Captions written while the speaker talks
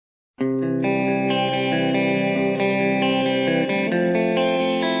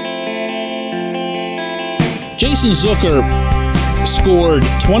Jason Zucker scored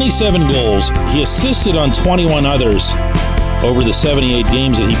 27 goals. He assisted on 21 others over the 78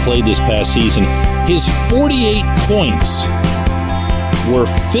 games that he played this past season. His 48 points were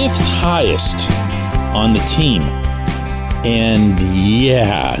fifth highest on the team. And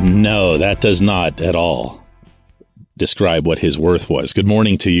yeah, no, that does not at all describe what his worth was. Good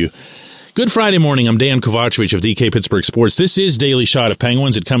morning to you. Good Friday morning. I'm Dan Kovacevic of DK Pittsburgh Sports. This is Daily Shot of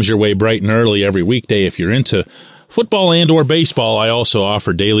Penguins. It comes your way bright and early every weekday. If you're into football and or baseball, I also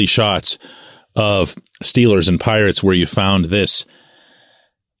offer daily shots of Steelers and Pirates where you found this.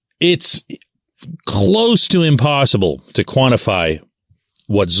 It's close to impossible to quantify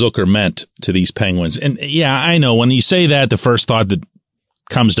what Zucker meant to these Penguins. And yeah, I know when you say that, the first thought that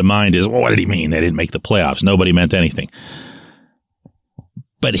comes to mind is, well, what did he mean? They didn't make the playoffs. Nobody meant anything.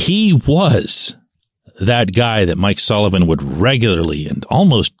 But he was that guy that Mike Sullivan would regularly and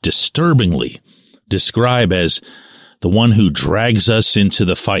almost disturbingly describe as the one who drags us into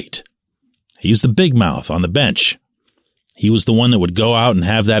the fight. He's the big mouth on the bench. He was the one that would go out and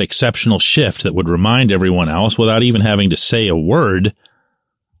have that exceptional shift that would remind everyone else without even having to say a word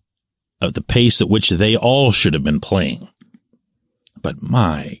of the pace at which they all should have been playing. But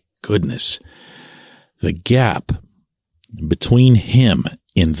my goodness, the gap between him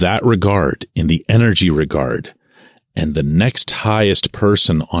in that regard, in the energy regard, and the next highest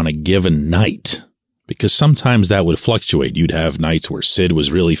person on a given night, because sometimes that would fluctuate. You'd have nights where Sid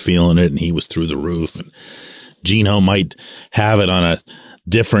was really feeling it and he was through the roof, and Gino might have it on a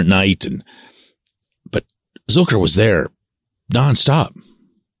different night. But Zucker was there nonstop.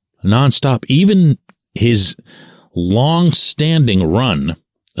 Even his long-standing run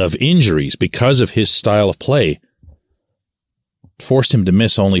of injuries because of his style of play forced him to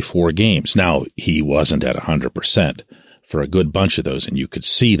miss only 4 games. Now, he wasn't at 100% for a good bunch of those, and you could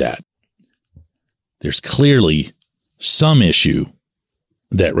see that. There's clearly some issue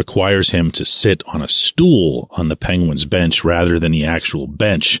that requires him to sit on a stool on the Penguins bench rather than the actual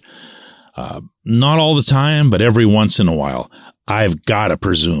bench. Not all the time, but every once in a while. I've got to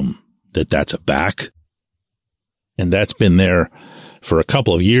presume that that's a back. And that's been there for a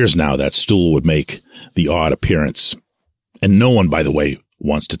couple of years now. That stool would make the odd appearance. And no one, by the way,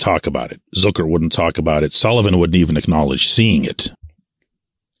 wants to talk about it. Zucker wouldn't talk about it. Sullivan wouldn't even acknowledge seeing it.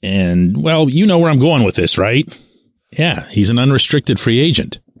 And, well, you know where I'm going with this, right? Yeah, he's an unrestricted free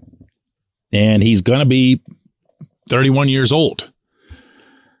agent. And he's going to be 31 years old.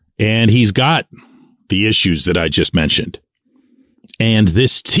 And he's got the issues that I just mentioned. And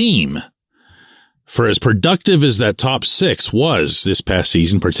this team, for as productive as that top 6 was this past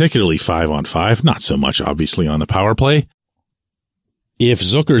season, particularly 5-on-5, not so much, obviously, on the power play. If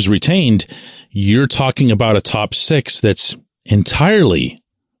Zucker's retained, you're talking about a top 6 that's entirely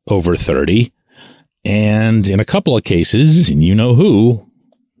over 30, and in a couple of cases, and you know who,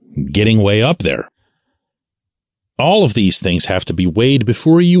 getting way up there. All of these things have to be weighed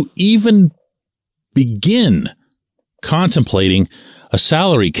before you even begin contemplating a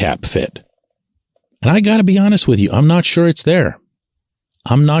salary cap fit. And I got to be honest with you, I'm not sure it's there.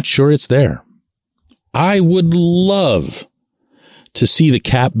 I would love to see the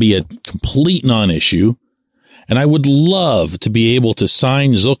cap be a complete non-issue, and I would love to be able to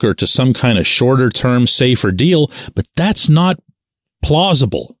sign Zucker to some kind of shorter-term, safer deal, but that's not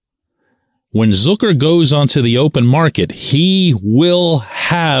plausible. When Zucker goes onto the open market, he will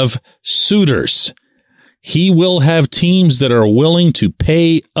have suitors. He will have teams that are willing to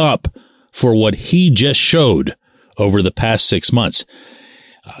pay up for what he just showed over the past 6 months.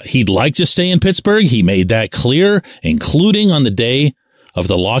 He'd like to stay in Pittsburgh. He made that clear, including on the day of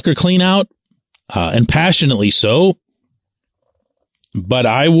the locker cleanout, and passionately so. But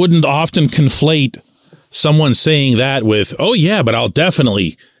I wouldn't often conflate someone saying that with, oh yeah, but I'll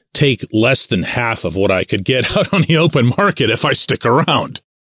definitely take less than half of what I could get out on the open market if I stick around.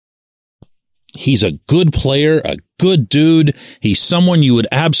 He's a good player, a good dude. He's someone you would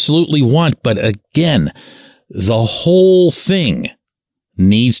absolutely want. But again, the whole thing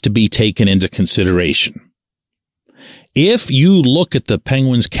needs to be taken into consideration. If you look at the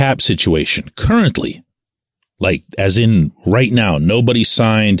Penguins cap situation currently, like as in right now, nobody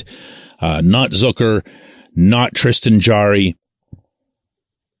signed, not Zucker, not Tristan Jarry,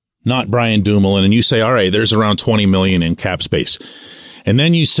 not Brian Dumoulin, and you say, all right, there's around $20 million in cap space. And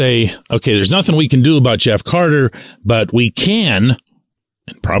then you say, okay, there's nothing we can do about Jeff Carter, but we can,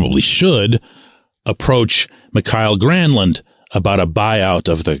 and probably should, approach Mikael Granlund about a buyout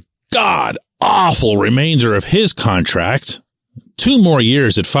of the god-awful remainder of his contract. 2 more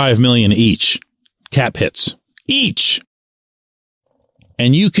years at $5 million each. Cap hits. Each.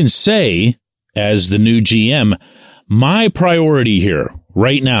 And you can say as the new GM, my priority here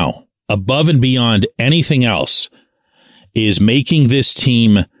right now, above and beyond anything else, is making this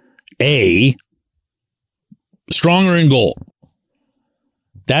team stronger in goal.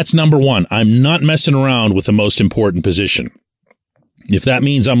 That's number one. I'm not messing around with the most important position. If that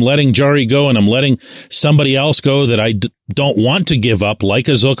means I'm letting Jari go and I'm letting somebody else go that I don't want to give up, like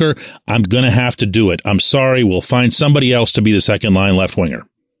a Zucker, I'm going to have to do it. I'm sorry. We'll find somebody else to be the second line left winger.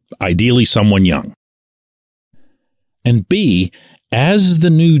 Ideally, someone young. And B, as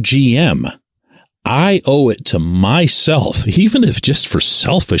the new GM, I owe it to myself, even if just for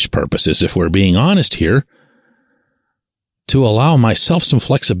selfish purposes, if we're being honest here, to allow myself some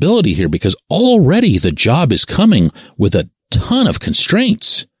flexibility here, because already the job is coming with a ton of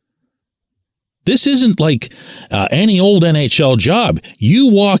constraints. This isn't like any old NHL job.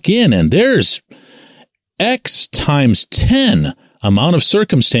 You walk in and there's X times 10 amount of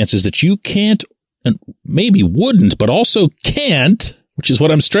circumstances that you can't, and maybe wouldn't, but also can't, which is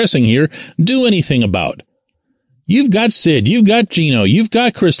what I'm stressing here, do anything about. You've got Sid, you've got Gino, you've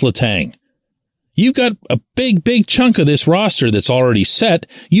got Chris Letang. You've got a big chunk of this roster that's already set.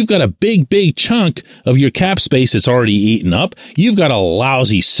 You've got a big chunk of your cap space that's already eaten up. You've got a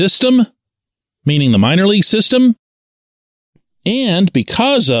lousy system, meaning the minor league system. And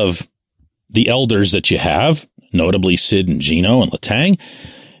because of the elders that you have, notably Sid and Gino and Letang,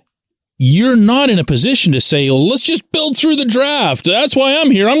 you're not in a position to say, well, let's just build through the draft. That's why I'm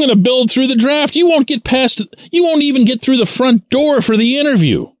here. I'm going to build through the draft. You won't even get through the front door for the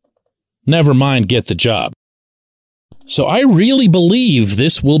interview. Never mind get the job. So I really believe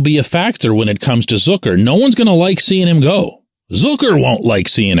this will be a factor when it comes to Zucker. No one's going to like seeing him go. Zucker won't like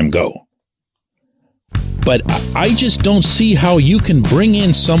seeing him go. But I just don't see how you can bring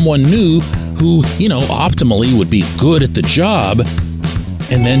in someone new who, optimally would be good at the job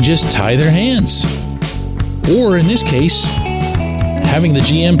and then just tie their hands. Or in this case, having the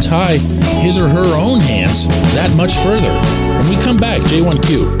GM tie his or her own hands that much further. When we come back,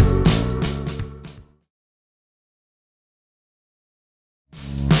 J1Q.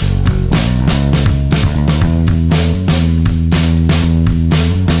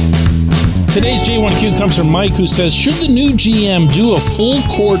 Today's J1Q comes from Mike, who says, should the new GM do a full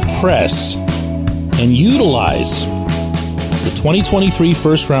court press and utilize the 2023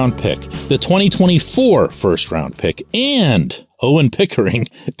 first round pick, the 2024 first round pick, and Owen Pickering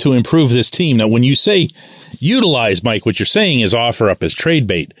to improve this team? Now, when you say utilize, Mike, what you're saying is offer up as trade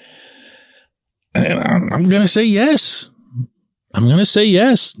bait. I'm going to say yes.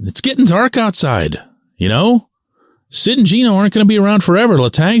 It's getting dark outside, Sid and Gino aren't going to be around forever.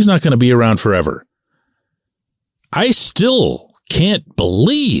 Letang's not going to be around forever. I still can't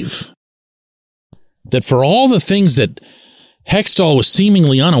believe that for all the things that Hextall was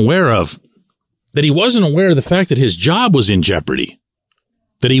seemingly unaware of, that he wasn't aware of the fact that his job was in jeopardy,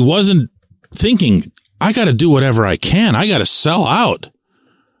 that he wasn't thinking, I got to do whatever I can. I got to sell out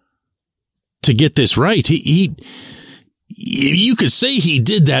to get this right. You could say he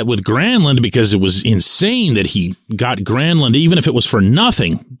did that with Granlund because it was insane that he got Granlund, even if it was for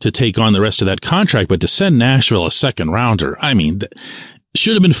nothing, to take on the rest of that contract. But to send Nashville a second rounder,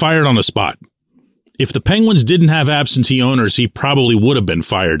 should have been fired on the spot. If the Penguins didn't have absentee owners, he probably would have been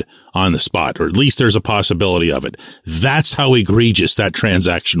fired on the spot, or at least there's a possibility of it. That's how egregious that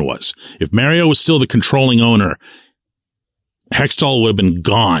transaction was. If Mario was still the controlling owner, Hextall would have been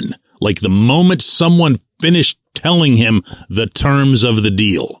gone. Like the moment someone finished telling him the terms of the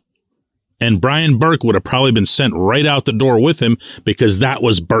deal. And Brian Burke would have probably been sent right out the door with him, because that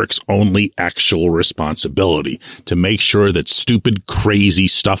was Burke's only actual responsibility, to make sure that stupid, crazy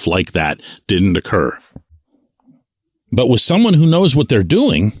stuff like that didn't occur. But with someone who knows what they're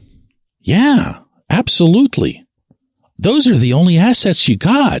doing, yeah, absolutely. Those are the only assets you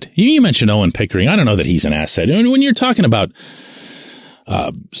got. You mentioned Owen Pickering. I don't know that he's an asset. When you're talking about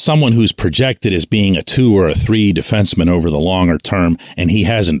someone who's projected as being a 2 or a 3 defenseman over the longer term, and he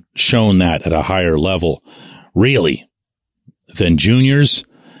hasn't shown that at a higher level, really, than juniors,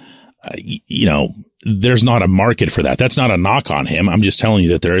 there's not a market for that. That's not a knock on him. I'm just telling you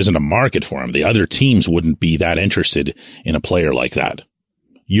that there isn't a market for him. The other teams wouldn't be that interested in a player like that.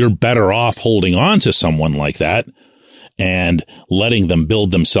 You're better off holding on to someone like that and letting them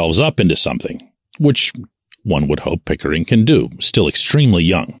build themselves up into something, which one would hope Pickering can do. Still extremely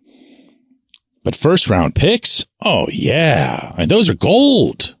young. But first round picks? Oh, yeah. And those are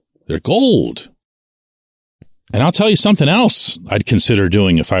gold. They're gold. And I'll tell you something else I'd consider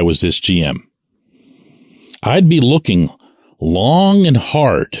doing if I was this GM. I'd be looking long and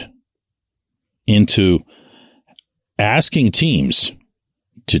hard into asking teams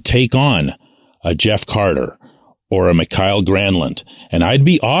to take on a Jeff Carter or a Mikhail Granlund, and I'd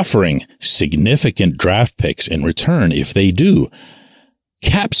be offering significant draft picks in return if they do.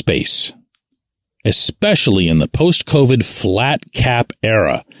 Cap space, especially in the post-COVID flat cap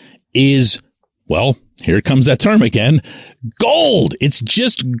era, is, well, here comes that term again, gold. It's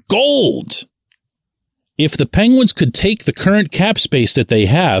just gold. If the Penguins could take the current cap space that they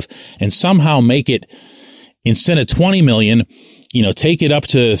have and somehow make it, instead of 20 million, take it up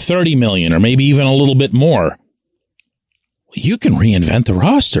to 30 million or maybe even a little bit more, you can reinvent the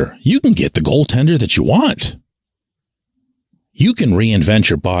roster. You can get the goaltender that you want. You can reinvent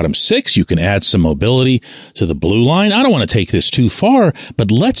your bottom six. You can add some mobility to the blue line. I don't want to take this too far,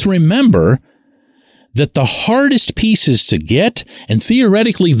 but let's remember that the hardest pieces to get and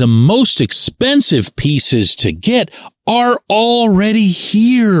theoretically the most expensive pieces to get are already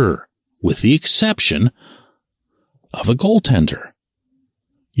here, with the exception of a goaltender.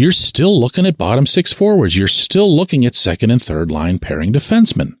 You're still looking at bottom six forwards. You're still looking at second and third line pairing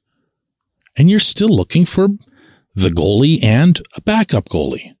defensemen. And you're still looking for the goalie and a backup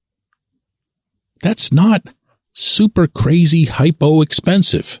goalie. That's not super crazy hypo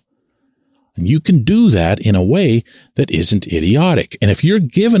expensive. And you can do that in a way that isn't idiotic. And if you're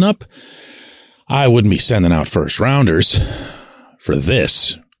giving up, I wouldn't be sending out first rounders for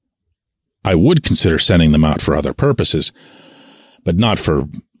this. I would consider sending them out for other purposes, but not for,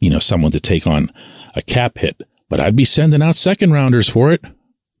 someone to take on a cap hit. But I'd be sending out second rounders for it.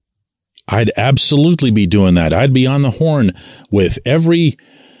 I'd absolutely be doing that. I'd be on the horn with every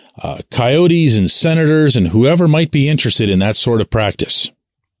Coyotes and Senators and whoever might be interested in that sort of practice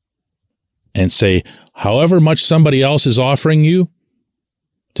and say, however much somebody else is offering you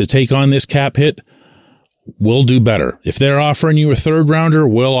to take on this cap hit, we'll do better. If they're offering you a third rounder,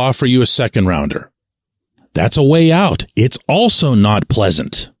 we'll offer you a second rounder. That's a way out. It's also not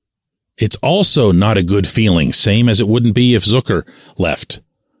pleasant. It's also not a good feeling, same as it wouldn't be if Zucker left.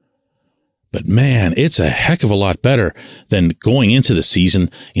 But man, it's a heck of a lot better than going into the season,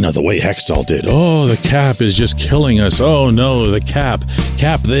 the way Hextall did. Oh, the cap is just killing us. Oh no, the cap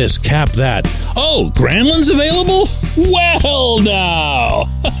this, cap that. Oh, Granlund's available? Well, now.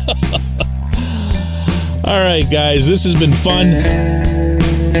 All right, guys, this has been fun.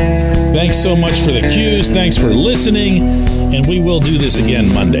 Thanks so much for the cues. Thanks for listening. And we will do this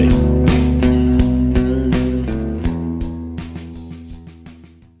again Monday.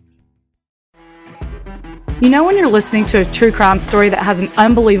 When you're listening to a true crime story that has an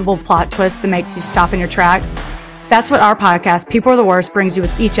unbelievable plot twist that makes you stop in your tracks? That's what our podcast, People Are the Worst, brings you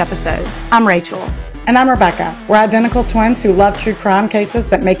with each episode. I'm Rachel. And I'm Rebecca. We're identical twins who love true crime cases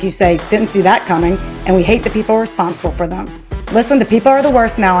that make you say, didn't see that coming, and we hate the people responsible for them. Listen to People Are the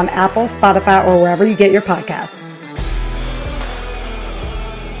Worst now on Apple, Spotify, or wherever you get your podcasts.